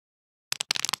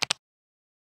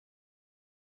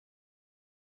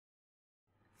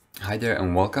Hi there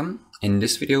and welcome. In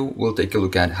this video, we'll take a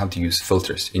look at how to use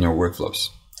filters in your workflows.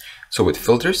 So with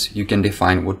filters, you can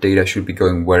define what data should be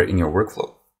going where in your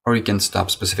workflow, or you can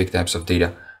stop specific types of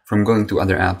data from going to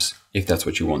other apps if that's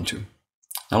what you want to.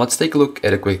 Now let's take a look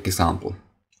at a quick example.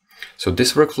 So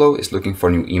this workflow is looking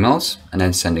for new emails and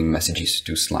then sending messages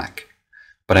to Slack.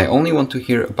 But I only want to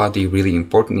hear about the really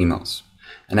important emails,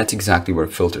 and that's exactly where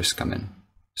filters come in.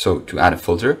 So to add a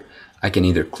filter, I can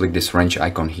either click this wrench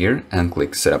icon here and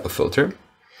click set up a filter,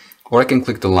 or I can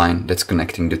click the line that's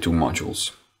connecting the two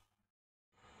modules.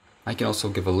 I can also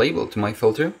give a label to my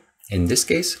filter. In this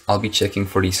case, I'll be checking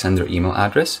for the sender email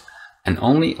address and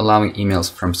only allowing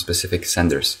emails from specific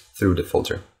senders through the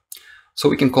filter. So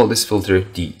we can call this filter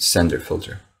the sender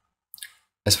filter.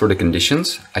 As for the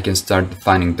conditions, I can start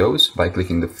defining those by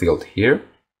clicking the field here,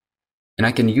 and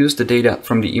I can use the data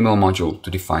from the email module to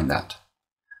define that.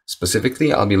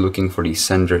 Specifically, I'll be looking for the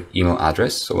sender email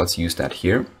address, so let's use that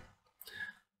here.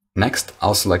 Next,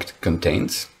 I'll select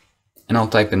contains, and I'll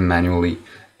type in manually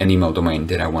an email domain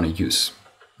that I want to use.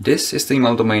 This is the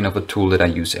email domain of a tool that I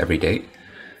use every day,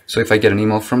 so if I get an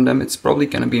email from them, it's probably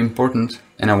going to be important,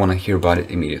 and I want to hear about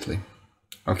it immediately.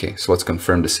 Okay, so let's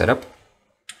confirm the setup.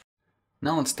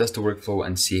 Now let's test the workflow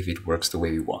and see if it works the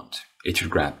way we want. It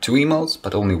should grab two emails,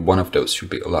 but only one of those should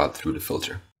be allowed through the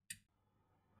filter.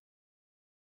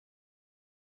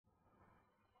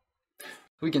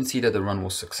 We can see that the run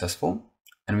was successful,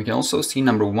 and we can also see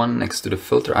number 1 next to the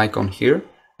filter icon here,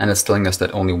 and it's telling us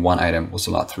that only one item was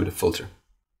allowed through the filter.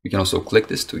 We can also click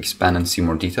this to expand and see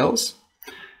more details.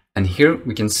 And here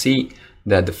we can see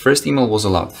that the first email was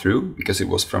allowed through because it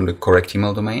was from the correct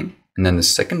email domain, and then the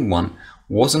second one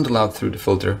wasn't allowed through the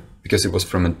filter because it was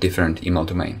from a different email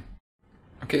domain.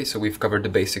 Okay, so we've covered the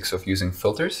basics of using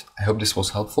filters. I hope this was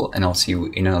helpful, and I'll see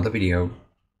you in another video.